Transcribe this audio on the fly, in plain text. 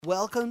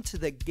Welcome to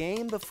the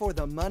Game Before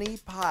the Money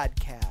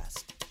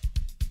podcast,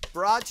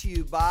 brought to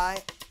you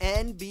by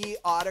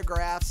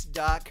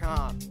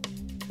nbautograph.com.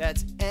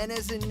 That's N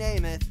as in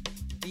Namath,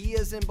 B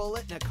as in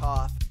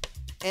Bolitnikoff,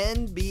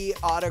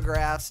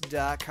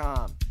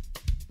 nbautograph.com.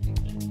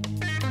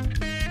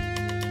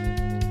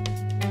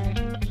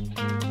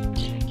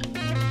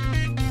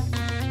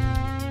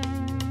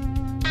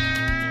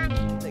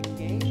 The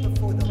Game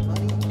Before the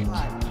Money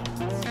podcast.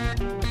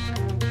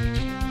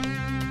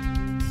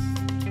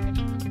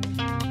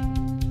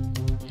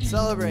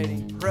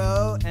 Celebrating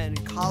pro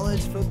and college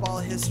football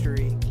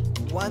history,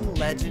 one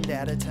legend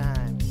at a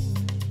time.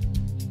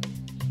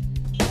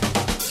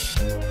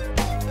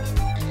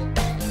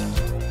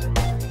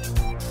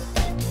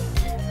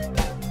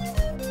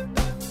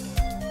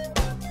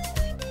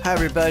 Hi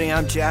everybody,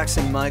 I'm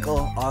Jackson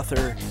Michael,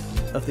 author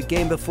of The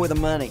Game Before the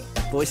Money,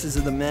 Voices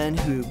of the Men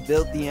Who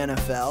Built the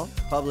NFL,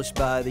 published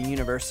by the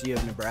University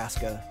of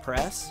Nebraska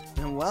Press,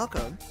 and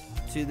welcome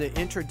to the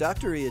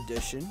introductory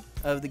edition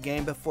of the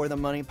Game Before the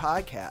Money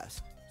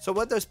podcast. So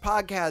what this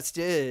podcast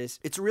is,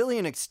 it's really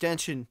an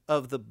extension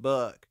of the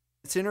book.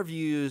 It's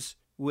interviews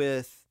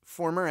with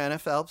former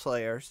NFL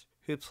players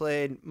who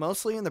played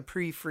mostly in the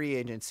pre-free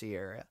agency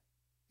era.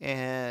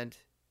 And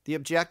the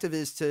objective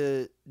is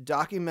to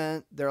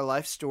document their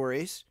life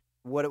stories,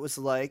 what it was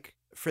like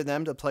for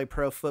them to play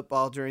pro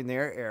football during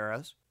their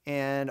eras,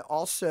 and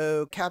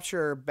also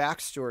capture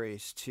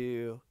backstories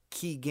to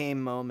key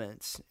game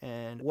moments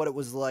and what it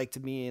was like to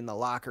be in the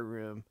locker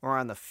room or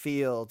on the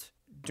field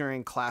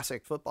during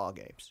classic football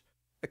games.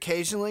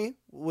 Occasionally,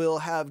 we'll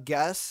have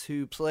guests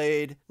who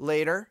played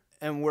later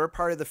and were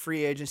part of the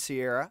free agency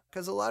era,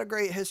 because a lot of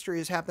great history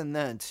has happened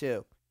then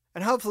too.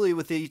 And hopefully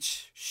with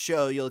each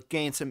show, you'll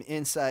gain some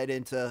insight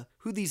into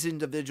who these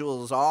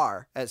individuals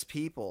are as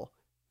people,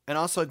 and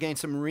also gain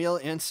some real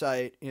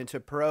insight into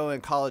pro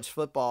and college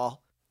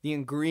football, the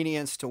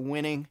ingredients to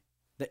winning,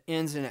 the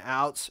ins and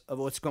outs of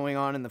what's going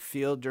on in the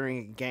field during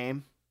a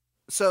game.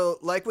 So,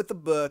 like with the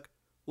book,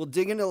 we'll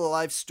dig into the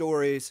life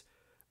stories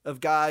of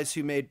guys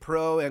who made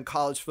pro and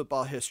college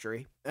football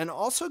history, and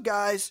also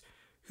guys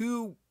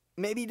who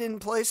maybe didn't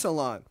play so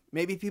long,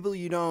 maybe people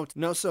you don't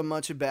know so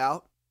much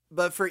about.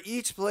 But for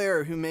each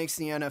player who makes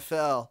the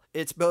NFL,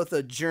 it's both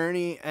a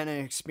journey and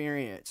an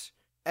experience.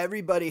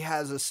 Everybody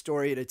has a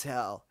story to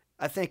tell.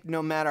 I think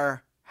no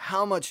matter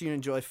how much you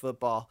enjoy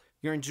football,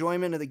 your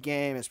enjoyment of the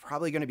game is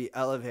probably going to be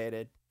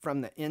elevated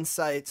from the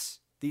insights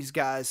these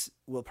guys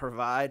will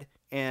provide,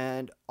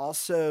 and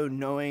also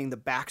knowing the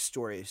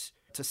backstories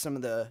to some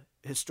of the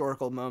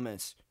historical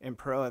moments in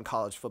pro and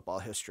college football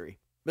history.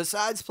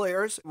 Besides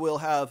players, we'll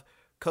have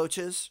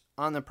coaches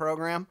on the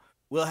program.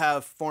 We'll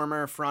have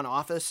former front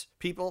office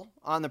people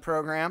on the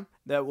program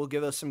that will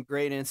give us some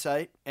great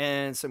insight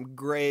and some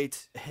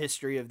great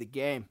history of the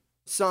game.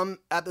 Some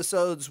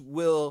episodes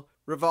will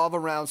revolve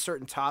around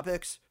certain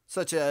topics,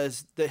 such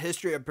as the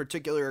history of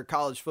particular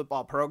college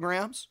football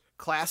programs,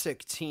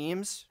 classic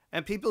teams,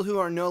 and people who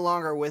are no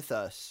longer with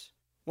us.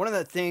 One of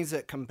the things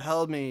that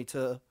compelled me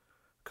to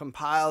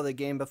compile The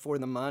Game Before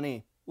the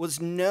Money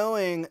was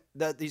knowing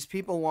that these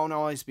people won't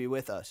always be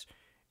with us.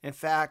 In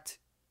fact,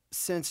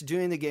 since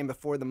doing The Game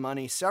Before the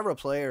Money, several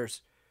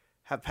players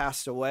have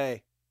passed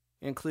away,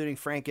 including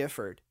Frank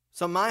Gifford.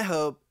 So my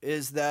hope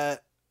is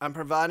that I'm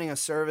providing a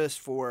service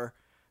for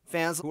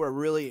fans who are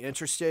really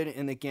interested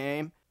in the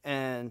game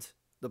and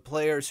the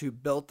players who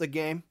built the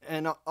game,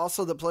 and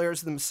also the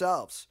players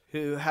themselves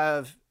who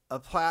have a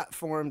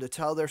platform to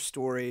tell their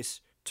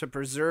stories, to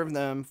preserve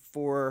them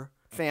for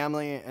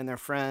family and their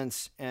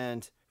friends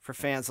and for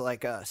fans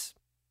like us.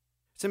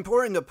 It's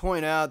important to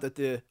point out that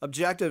the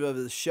objective of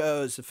the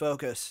show is to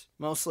focus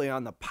mostly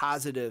on the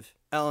positive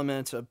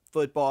elements of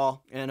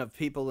football and of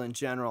people in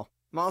general.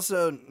 I'm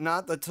also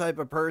not the type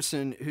of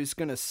person who's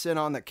going to sit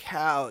on the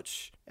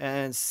couch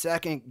and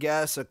second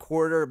guess a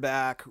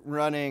quarterback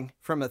running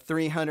from a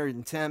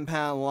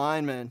 310-pound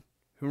lineman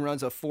who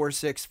runs a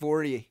 4.6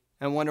 40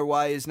 and wonder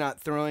why he's not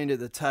throwing to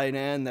the tight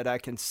end that I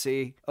can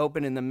see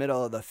open in the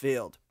middle of the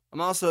field. I'm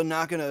also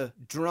not going to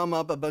drum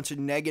up a bunch of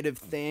negative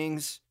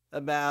things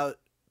about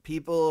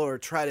people or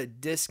try to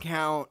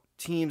discount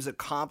teams'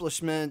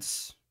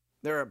 accomplishments.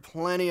 There are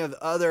plenty of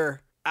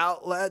other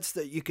outlets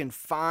that you can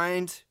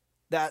find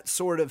that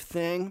sort of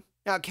thing.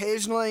 Now,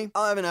 occasionally,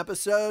 I'll have an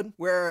episode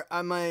where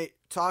I might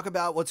talk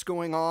about what's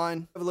going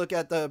on, have a look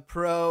at the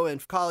pro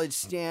and college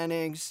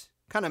standings,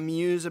 kind of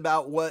muse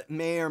about what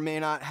may or may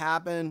not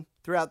happen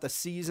throughout the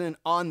season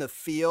on the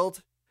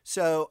field.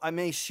 So I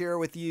may share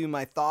with you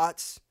my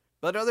thoughts.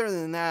 But other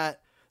than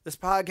that, this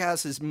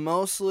podcast is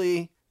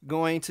mostly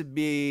going to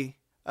be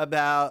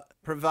about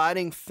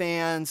providing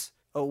fans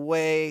a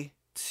way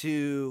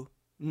to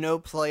know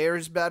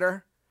players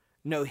better,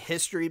 know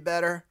history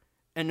better,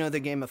 and know the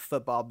game of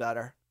football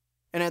better.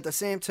 And at the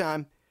same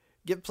time,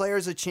 give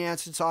players a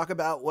chance to talk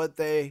about what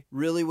they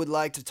really would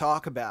like to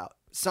talk about.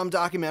 Some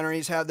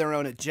documentaries have their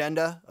own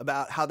agenda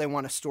about how they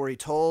want a story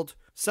told.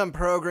 Some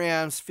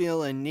programs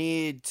feel a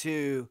need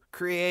to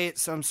create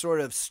some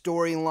sort of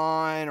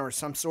storyline or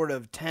some sort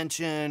of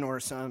tension or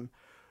some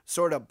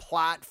sort of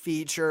plot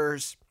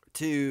features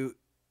to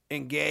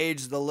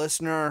engage the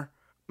listener.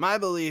 My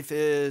belief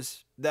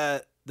is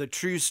that the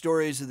true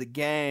stories of the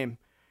game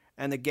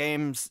and the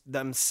games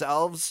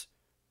themselves,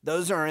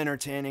 those are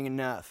entertaining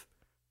enough.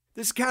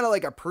 This is kind of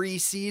like a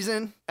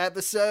preseason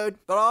episode,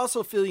 but I'll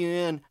also fill you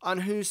in on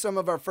who some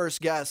of our first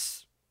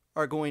guests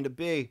are going to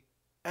be.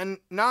 And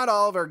not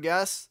all of our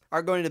guests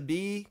are going to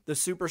be the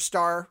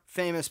superstar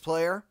famous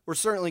player. We're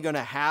certainly going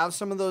to have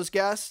some of those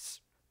guests.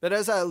 But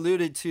as I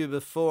alluded to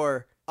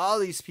before, all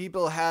these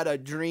people had a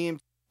dream.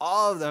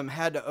 All of them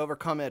had to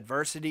overcome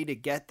adversity to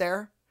get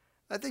there.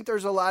 I think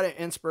there's a lot of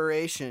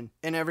inspiration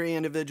in every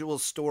individual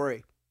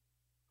story.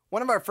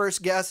 One of our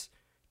first guests,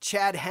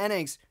 Chad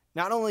Hennings,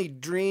 not only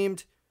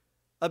dreamed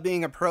of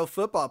being a pro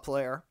football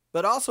player,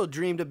 but also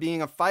dreamed of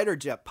being a fighter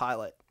jet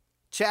pilot.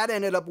 Chad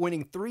ended up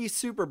winning 3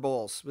 Super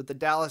Bowls with the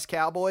Dallas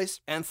Cowboys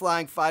and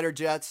flying fighter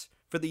jets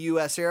for the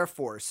U.S. Air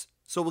Force.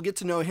 So we'll get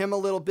to know him a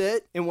little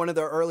bit in one of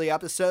the early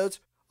episodes.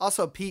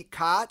 Also, Pete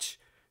Koch,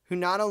 who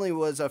not only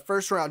was a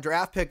first-round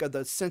draft pick of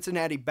the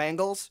Cincinnati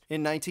Bengals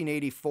in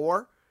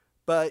 1984,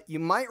 but you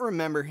might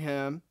remember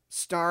him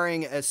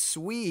starring as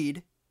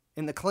Swede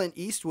in the Clint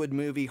Eastwood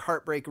movie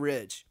Heartbreak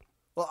Ridge.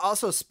 We'll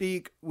also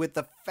speak with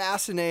the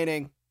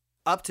fascinating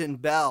Upton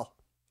Bell.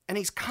 And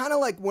he's kind of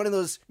like one of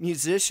those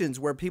musicians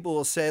where people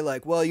will say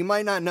like, well, you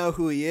might not know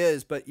who he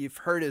is, but you've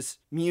heard his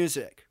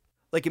music.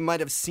 Like you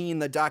might have seen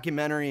the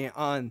documentary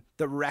on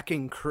the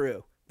Wrecking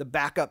Crew, the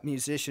backup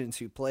musicians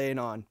who played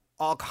on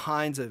all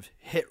kinds of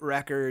hit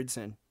records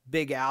and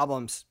big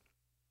albums.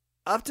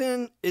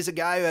 Upton is a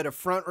guy who had a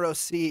front row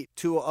seat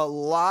to a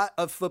lot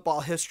of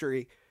football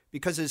history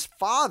because his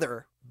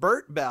father,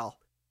 Bert Bell,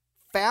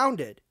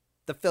 founded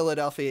the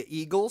Philadelphia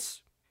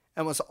Eagles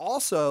and was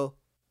also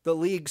the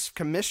league's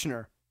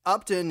commissioner.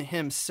 Upton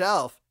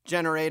himself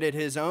generated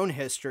his own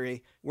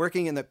history,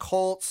 working in the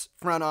Colts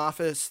front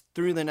office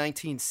through the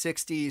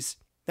 1960s,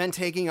 then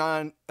taking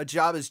on a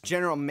job as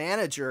general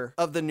manager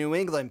of the New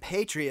England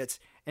Patriots,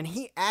 and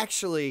he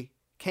actually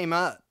came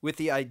up with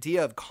the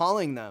idea of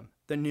calling them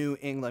the New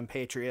England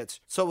Patriots.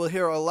 So we'll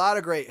hear a lot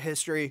of great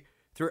history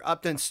through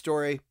Upton's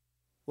story.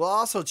 We'll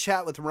also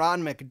chat with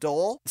Ron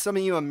McDole. Some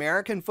of you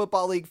American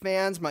Football League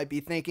fans might be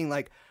thinking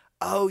like,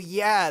 oh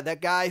yeah, that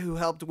guy who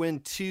helped win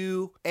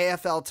 2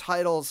 AFL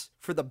titles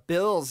for the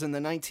Bills in the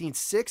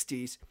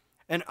 1960s.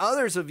 And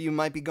others of you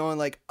might be going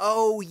like,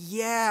 oh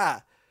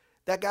yeah,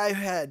 that guy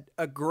who had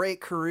a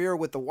great career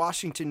with the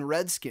Washington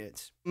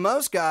Redskins.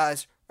 Most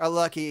guys are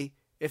lucky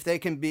if they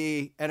can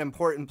be an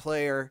important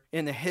player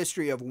in the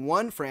history of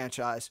one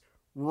franchise.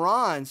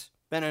 Ron's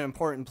been an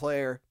important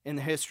player in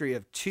the history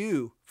of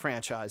 2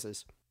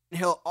 franchises.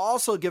 He'll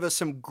also give us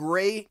some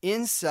great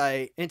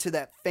insight into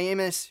that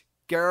famous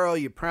Garo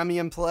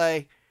Yepremian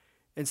play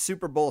in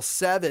Super Bowl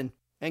VII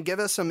and give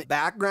us some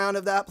background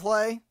of that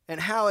play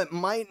and how it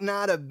might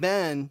not have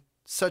been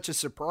such a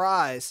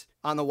surprise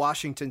on the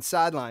Washington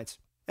sidelines.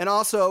 And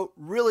also,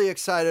 really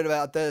excited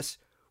about this,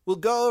 we'll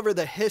go over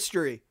the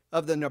history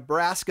of the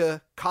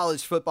Nebraska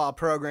college football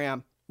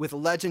program with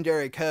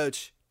legendary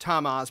coach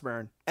Tom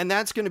Osborne. And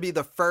that's going to be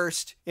the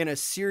first in a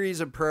series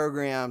of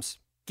programs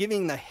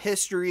giving the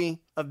history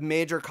of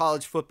major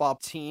college football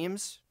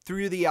teams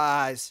through the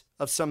eyes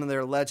of some of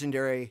their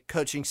legendary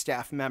coaching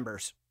staff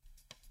members.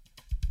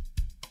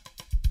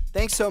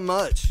 Thanks so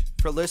much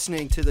for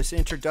listening to this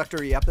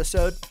introductory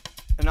episode.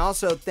 And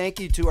also thank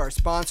you to our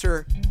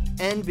sponsor,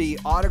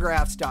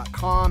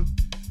 nbautographs.com.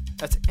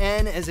 That's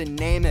N as in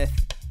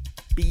Namath,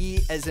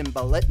 B as in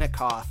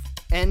Bolitnikov,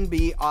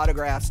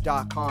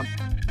 nbautographs.com,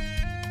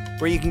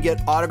 where you can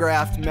get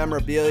autographed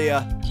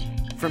memorabilia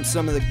from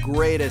some of the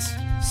greatest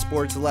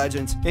sports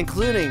legends,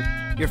 including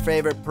your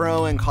favorite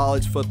pro and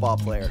college football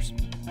players.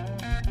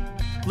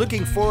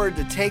 Looking forward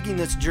to taking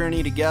this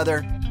journey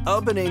together,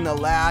 opening the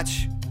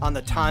latch on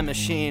the time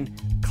machine,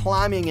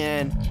 climbing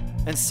in,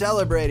 and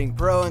celebrating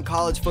pro and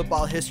college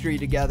football history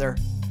together,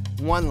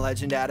 one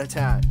legend at a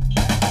time.